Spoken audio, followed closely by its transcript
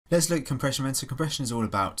Let's look at compression then. So compression is all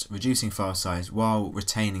about reducing file size while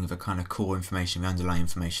retaining the kind of core information, the underlying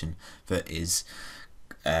information that is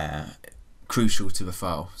crucial to the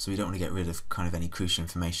file. So we don't want to get rid of kind of any crucial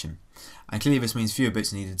information. And clearly this means fewer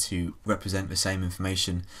bits needed to represent the same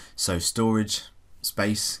information. So storage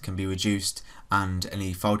space can be reduced, and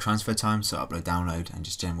any file transfer times, so upload, download, and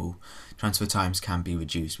just general transfer times can be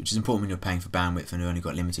reduced, which is important when you're paying for bandwidth and you've only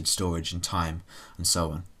got limited storage and time and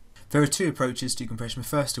so on. There are two approaches to compression, the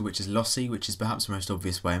first of which is lossy, which is perhaps the most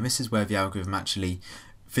obvious way, and this is where the algorithm actually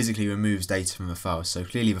physically removes data from the file. So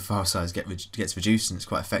clearly the file size gets reduced and it's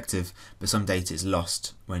quite effective, but some data is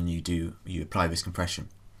lost when you apply this compression.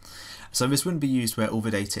 So this wouldn't be used where all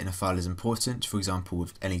the data in a file is important. For example,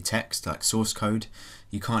 with any text like source code,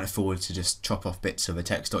 you can't afford to just chop off bits of a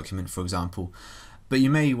text document, for example. But you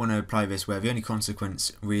may want to apply this where the only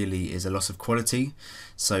consequence really is a loss of quality.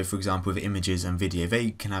 So for example, with images and video,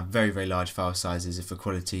 they can have very, very large file sizes if the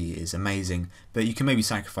quality is amazing, but you can maybe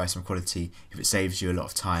sacrifice some quality if it saves you a lot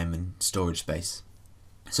of time and storage space.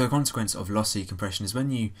 So a consequence of lossy compression is when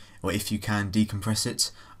you, or if you can, decompress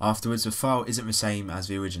it afterwards, the file isn't the same as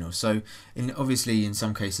the original. So obviously in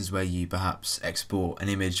some cases where you perhaps export an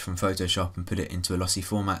image from Photoshop and put it into a lossy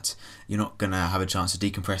format, you're not going to have a chance to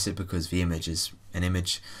decompress it because the image is an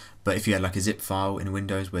image. But if you had like a zip file in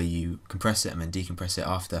Windows where you compress it and then decompress it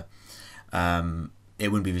after, it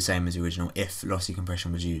wouldn't be the same as the original if lossy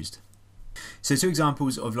compression was used. So two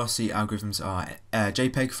examples of lossy algorithms are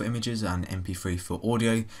JPEG for images and MP3 for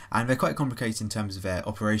audio, and they're quite complicated in terms of their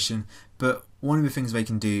operation, but one of the things they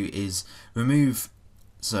can do is remove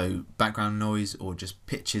background noise or just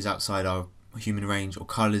pitches outside our human range or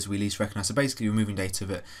colours we least recognise, so basically removing data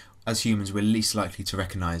that as humans we're least likely to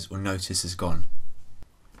recognise or notice is gone.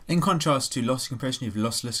 In contrast to lossy compression, you have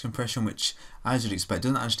lossless compression, which, as you'd expect,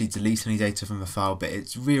 doesn't actually delete any data from the file, but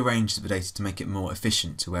it rearranges the data to make it more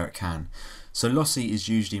efficient to where it can. So lossy is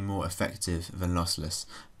usually more effective than lossless,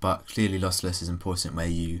 but clearly lossless is important where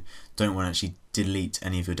you don't want to actually delete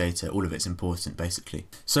any of your data. All of it's important, basically.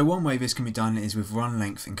 So one way this can be done is with run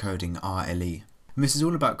length encoding, RLE. And this is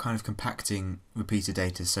all about kind of compacting repeated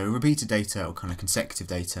data. So repeated data, or kind of consecutive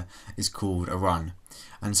data, is called a run.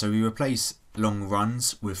 And so we replace long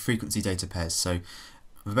runs with frequency data pairs. So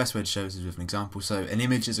the best way to show this is with an example. So an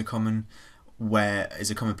image is a common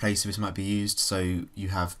place this might be used. So you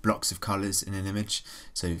have blocks of colours in an image.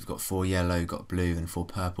 So you've got 4 yellow, got blue, and 4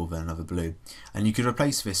 purple, then another blue. And you could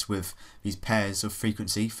replace this with these pairs of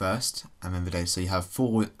frequency first, and then the data. So you have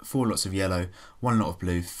four lots of yellow, 1 lot of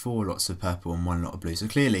blue, 4 lots of purple, and 1 lot of blue. So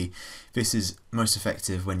clearly this is most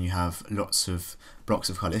effective when you have lots of blocks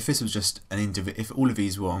of colour. If this was just if all of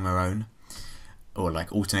these were on their own, or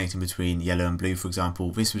like alternating between yellow and blue, for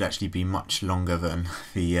example, this would actually be much longer than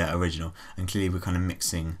the original. And clearly we're kind of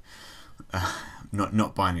mixing,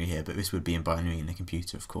 not binary here, but this would be in binary in a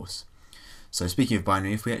computer, of course. So speaking of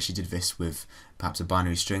binary, if we actually did this with perhaps a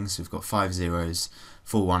binary string, so we've got 5 zeros,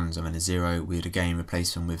 4 ones, and then a 0, we would again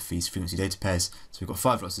replace them with these frequency data pairs. So we've got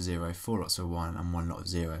 5 lots of 0, 4 lots of 1, and 1 lot of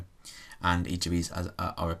 0. And each of these are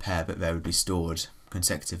a pair, but they would be stored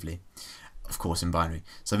consecutively, of course, in binary.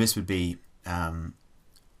 So this would be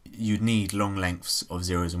you'd need long lengths of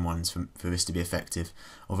zeros and ones for this to be effective,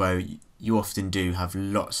 although you often do have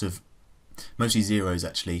mostly zeros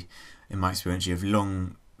actually. In my experience, you have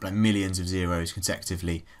long, like millions of zeros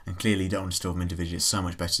consecutively, and clearly you don't want to store them individually. It's so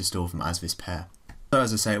much better to store them as this pair. So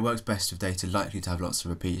as I say, it works best with data likely to have lots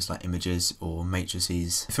of repeats like images or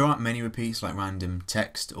matrices. If there aren't many repeats like random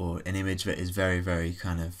text or an image that is very, very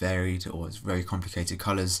kind of varied or it's very complicated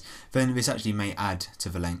colours, then this actually may add to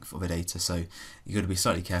the length of the data, so you've got to be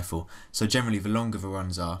slightly careful. So generally the longer the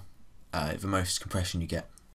runs are, the most compression you get.